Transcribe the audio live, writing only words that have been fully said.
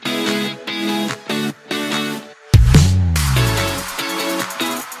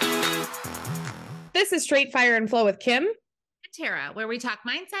This is Straight Fire and Flow with Kim and Tara, where we talk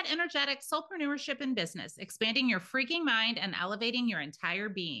mindset, energetic, soulpreneurship, and business, expanding your freaking mind and elevating your entire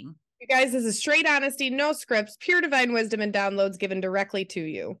being. You guys, this is straight honesty, no scripts, pure divine wisdom and downloads given directly to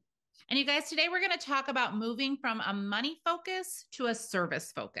you. And you guys, today we're going to talk about moving from a money focus to a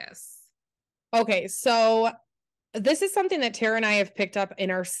service focus. Okay, so this is something that Tara and I have picked up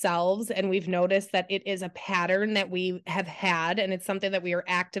in ourselves, and we've noticed that it is a pattern that we have had, and it's something that we are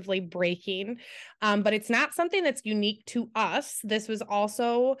actively breaking. But it's not something that's unique to us. This was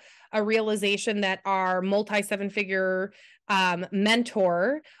also a realization that our multi-seven-figure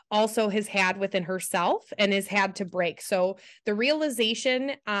mentor also has had within herself and has had to break. So the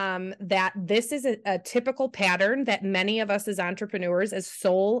realization that this is a typical pattern that many of us as entrepreneurs, as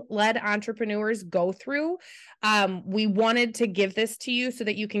soul-led entrepreneurs, go through. We wanted to give this to you so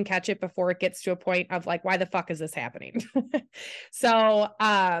that you can catch it before it gets to a point of like, why the fuck is this happening? So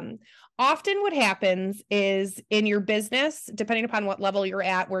often what happens is in your business, depending upon what level you're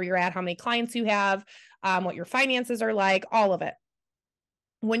at, where you're at, how many clients you have, what your finances are like, all of it.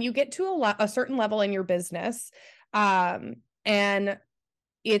 When you get to a certain level in your business, and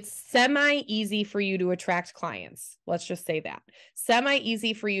it's semi-easy for you to attract clients. Let's just say that.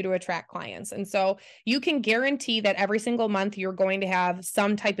 Semi-easy for you to attract clients. And so you can guarantee that every single month you're going to have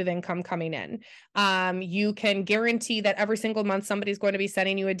some type of income coming in. You can guarantee that every single month somebody's going to be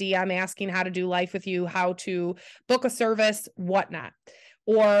sending you a DM asking how to do life with you, how to book a service, whatnot.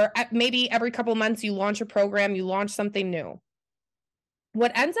 Or maybe every couple of months you launch a program, you launch something new.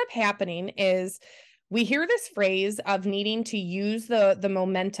 What ends up happening is we hear this phrase of needing to use the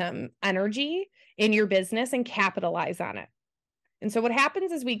momentum energy in your business and capitalize on it. And so what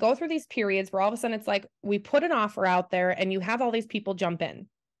happens is we go through these periods where all of a sudden it's like we put an offer out there and you have all these people jump in.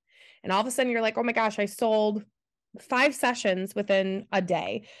 And all of a sudden you're like, oh my gosh, I sold 5 sessions within a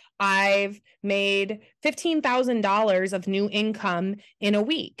day. I've made $15,000 of new income in a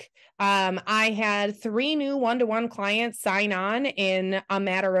week. I had 3 new one-to-one clients sign on in a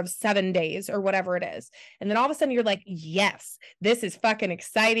matter of 7 days or whatever it is. And then all of a sudden you're like, yes, this is fucking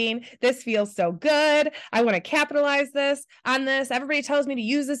exciting. This feels so good. I want to capitalize on this. Everybody tells me to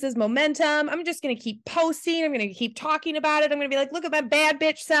use this as momentum. I'm just going to keep posting. I'm going to keep talking about it. I'm going to be like, look at my bad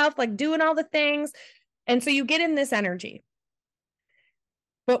bitch self, like doing all the things. And so you get in this energy.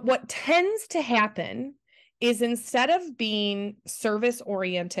 But what tends to happen is instead of being service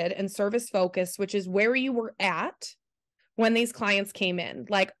oriented and service focused, which is where you were at when these clients came in,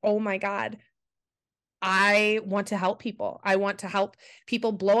 like, oh my God, I want to help people. I want to help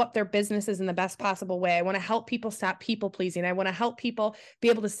people blow up their businesses in the best possible way. I want to help people stop people pleasing. I want to help people be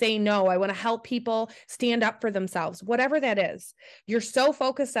able to say no. I want to help people stand up for themselves, whatever that is. You're so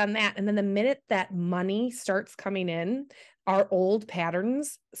focused on that. And then the minute that money starts coming in, our old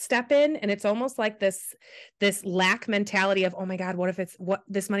patterns step in, and it's almost like this lack mentality of, oh my God, what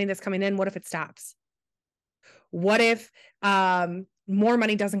this money that's coming in, what if it stops? What if more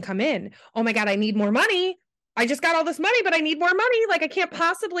money doesn't come in? Oh my God, I need more money. I just got all this money, but I need more money. Like I can't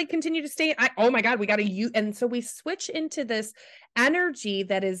possibly continue to stay. Oh my God, we got to use. And so we switch into this energy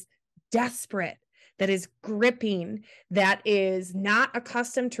that is desperate, that is gripping, that is not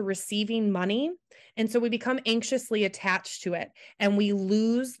accustomed to receiving money. And so we become anxiously attached to it and we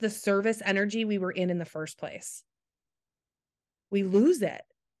lose the service energy we were in the first place. We lose it.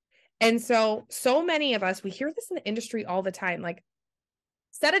 And so many of us, we hear this in the industry all the time, like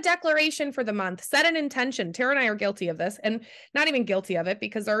set a declaration for the month, set an intention. Tara and I are guilty of this, and not even guilty of it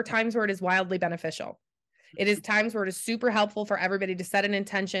because there are times where it is wildly beneficial. It is times where it is super helpful for everybody to set an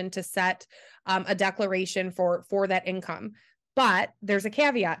intention, to set a declaration for that income. But there's a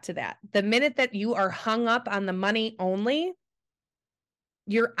caveat to that. The minute that you are hung up on the money only,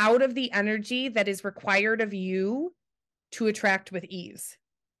 you're out of the energy that is required of you to attract with ease,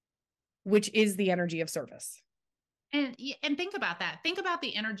 which is the energy of service. And think about that. Think about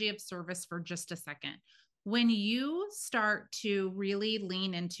the energy of service for just a second. When you start to really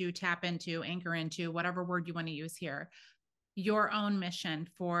lean into, tap into, anchor into, whatever word you want to use here, your own mission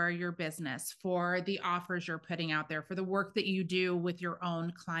for your business, for the offers you're putting out there, for the work that you do with your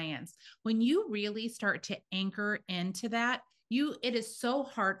own clients, when you really start to anchor into that, it is so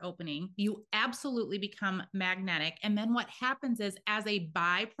heart opening. You absolutely become magnetic. And then what happens is, as a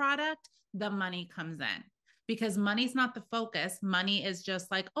byproduct, the money comes in. Because money's not the focus. Money is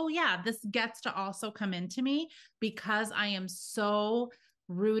just like, oh yeah, this gets to also come into me because I am so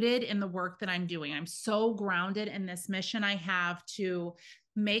rooted in the work that I'm doing. I'm so grounded in this mission I have to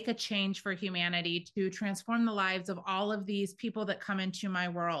make a change for humanity, to transform the lives of all of these people that come into my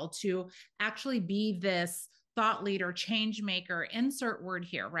world, to actually be this thought leader, change maker, insert word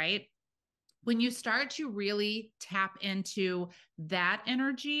here, right? When you start to really tap into that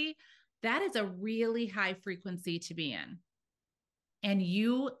energy, that is a really high frequency to be in. And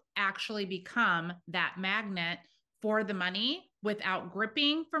you actually become that magnet for the money without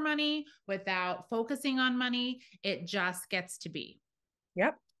gripping for money, without focusing on money. It just gets to be.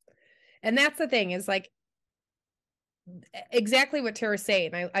 Yep. And that's the thing, is like exactly what Tara's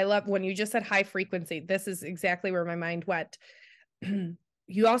saying. I love when you just said high frequency. This is exactly where my mind went.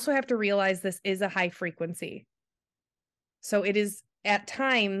 You also have to realize this is a high frequency. So it is at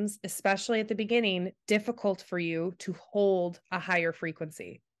times, especially at the beginning, difficult for you to hold a higher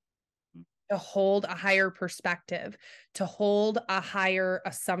frequency, to hold a higher perspective, to hold a higher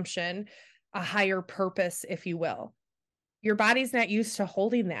assumption, a higher purpose, if you will. Your body's not used to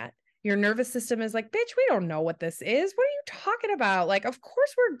holding that. Your nervous system is like, bitch, we don't know what this is. What are you talking about? Like, of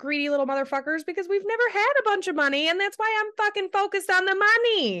course we're greedy little motherfuckers because we've never had a bunch of money. And that's why I'm fucking focused on the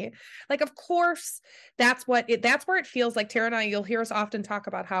money. Like, of course, that's where it feels like. Tara and I, you'll hear us often talk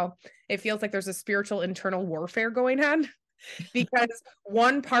about how it feels like there's a spiritual internal warfare going on. Because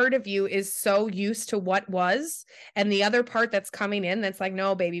one part of you is so used to what was, and the other part that's coming in that's like,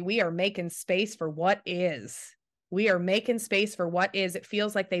 no, baby, we are making space for what is. We are making space for what is. It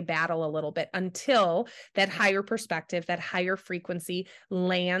feels like they battle a little bit until that higher perspective, that higher frequency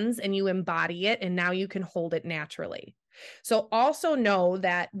lands and you embody it, and now you can hold it naturally. So also know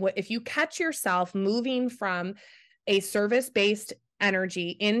that if you catch yourself moving from a service-based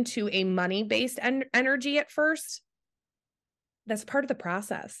energy into a money-based energy at first, that's part of the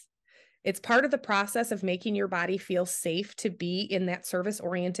process. It's part of the process of making your body feel safe to be in that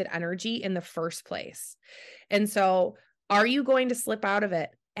service-oriented energy in the first place. And so, are you going to slip out of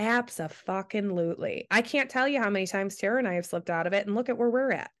it? Abso-fucking-lutely. I can't tell you how many times Tara and I have slipped out of it, and look at where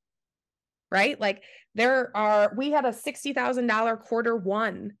we're at. Right? Like we had a $60,000 quarter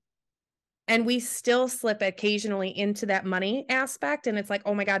one, and we still slip occasionally into that money aspect. And it's like,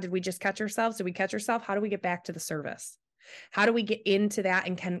 oh my God, did we just catch ourselves? Did we catch ourselves? How do we get back to the service? How do we get into that?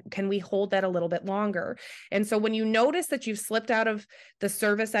 And can we hold that a little bit longer? And so when you notice that you've slipped out of the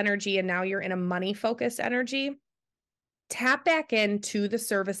service energy and now you're in a money focused energy, tap back into the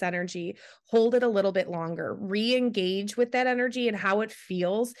service energy, hold it a little bit longer, re-engage with that energy and how it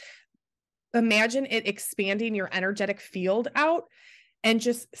feels. Imagine it expanding your energetic field out, and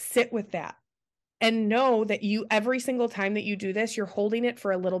just sit with that and know that every single time that you do this, you're holding it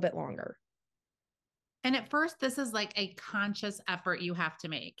for a little bit longer. And at first, this is like a conscious effort you have to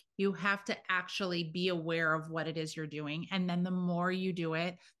make. You have to actually be aware of what it is you're doing. And then the more you do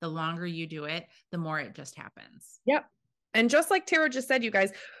it, the longer you do it, the more it just happens. Yep. And just like Tara just said, you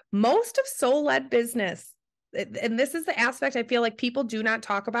guys, most of soul-led business, and this is the aspect I feel like people do not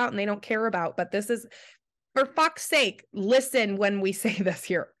talk about and they don't care about, but this is, for fuck's sake, listen when we say this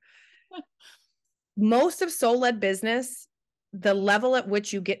here. Most of soul-led business, the level at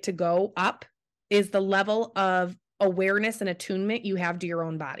which you get to go up is the level of awareness and attunement you have to your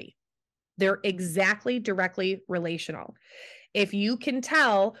own body. They're exactly directly relational. If you can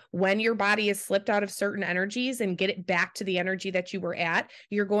tell when your body has slipped out of certain energies and get it back to the energy that you were at,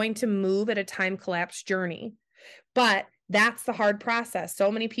 you're going to move at a time collapse journey. But that's the hard process.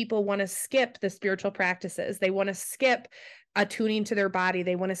 So many people want to skip the spiritual practices. They want to skip attuning to their body.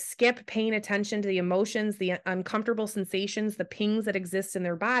 They want to skip paying attention to the emotions, the uncomfortable sensations, the pings that exist in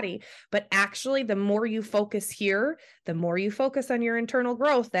their body. But actually, the more you focus here, the more you focus on your internal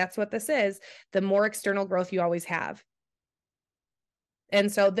growth, that's what this is, the more external growth you always have. And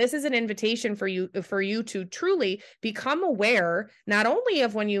so this is an invitation for you to truly become aware, not only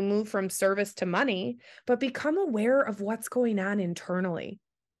of when you move from service to money, but become aware of what's going on internally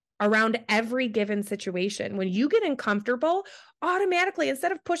around every given situation. When you get uncomfortable, automatically,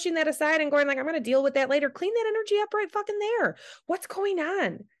 instead of pushing that aside and going like, I'm going to deal with that later, clean that energy up right fucking there. What's going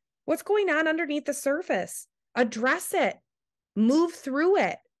on? What's going on underneath the surface? Address it. Move through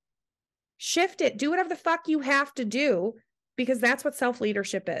it. Shift it. Do whatever the fuck you have to do, because that's what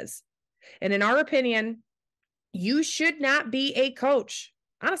self-leadership is. And in our opinion, you should not be a coach.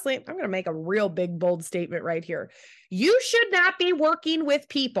 Honestly, I'm going to make a real big, bold statement right here. You should not be working with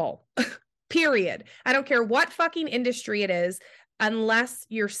people, period. I don't care what fucking industry it is, unless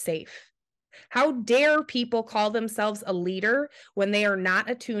you're safe. How dare people call themselves a leader when they are not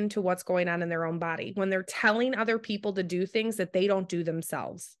attuned to what's going on in their own body, when they're telling other people to do things that they don't do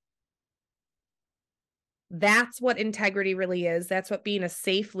themselves? That's what integrity really is. That's what being a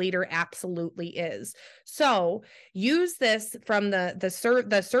safe leader absolutely is. So use this from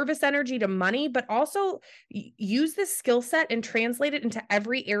the service energy to money, but also use this skill set and translate it into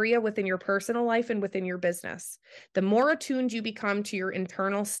every area within your personal life and within your business. The more attuned you become to your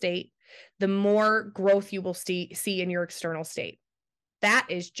internal state, the more growth you will see in your external state. That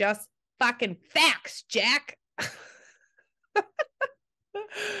is just fucking facts, Jack.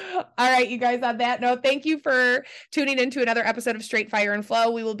 All right, you guys, on that note, thank you for tuning into another episode of Straight Fire and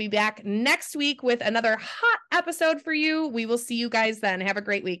Flow. We will be back next week with another hot episode for you. We will see you guys then. Have a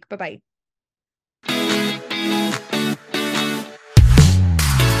great week. Bye-bye.